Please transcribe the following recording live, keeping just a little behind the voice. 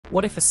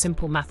What if a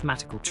simple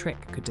mathematical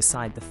trick could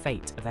decide the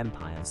fate of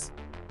empires?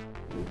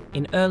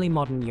 In early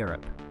modern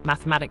Europe,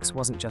 mathematics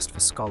wasn't just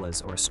for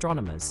scholars or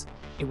astronomers,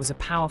 it was a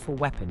powerful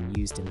weapon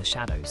used in the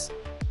shadows.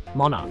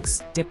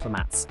 Monarchs,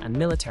 diplomats, and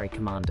military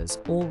commanders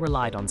all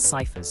relied on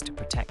ciphers to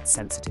protect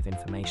sensitive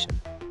information.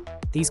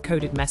 These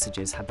coded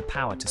messages had the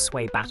power to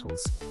sway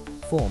battles,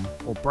 form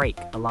or break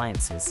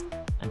alliances,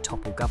 and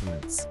topple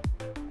governments.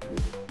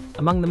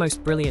 Among the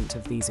most brilliant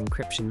of these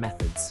encryption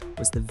methods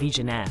was the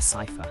Vigenère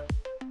cipher,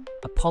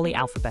 a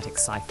polyalphabetic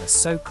cipher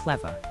so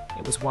clever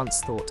it was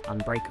once thought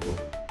unbreakable.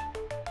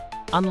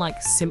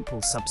 Unlike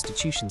simple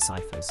substitution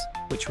ciphers,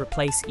 which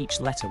replace each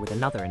letter with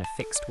another in a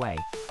fixed way,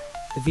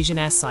 the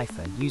Vigenère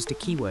cipher used a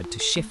keyword to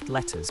shift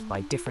letters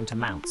by different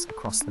amounts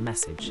across the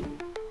message.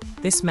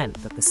 This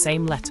meant that the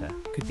same letter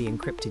could be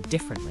encrypted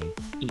differently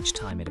each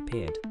time it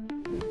appeared.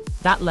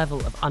 That level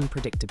of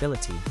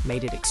unpredictability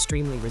made it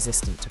extremely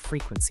resistant to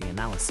frequency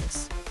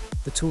analysis,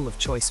 the tool of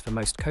choice for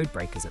most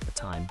codebreakers at the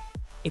time.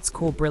 Its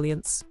core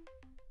brilliance?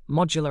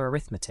 Modular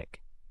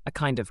arithmetic, a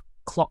kind of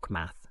clock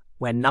math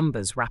where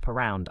numbers wrap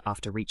around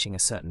after reaching a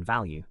certain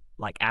value,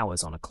 like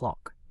hours on a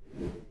clock.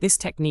 This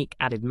technique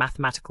added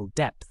mathematical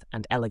depth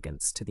and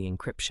elegance to the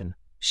encryption,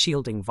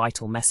 shielding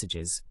vital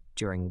messages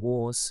during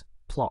wars,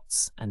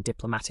 plots, and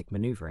diplomatic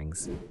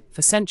maneuverings.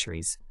 For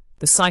centuries,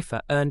 the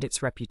cipher earned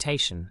its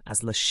reputation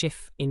as le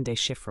chiffre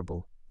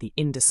indéchiffrable, the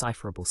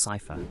indecipherable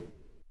cipher.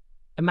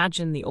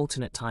 Imagine the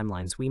alternate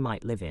timelines we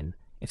might live in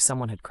if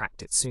someone had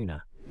cracked it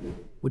sooner.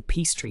 Would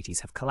peace treaties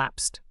have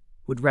collapsed?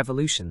 Would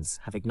revolutions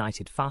have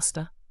ignited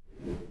faster?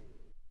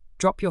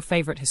 Drop your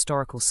favorite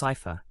historical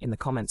cipher in the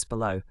comments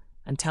below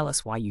and tell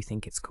us why you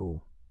think it's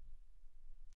cool.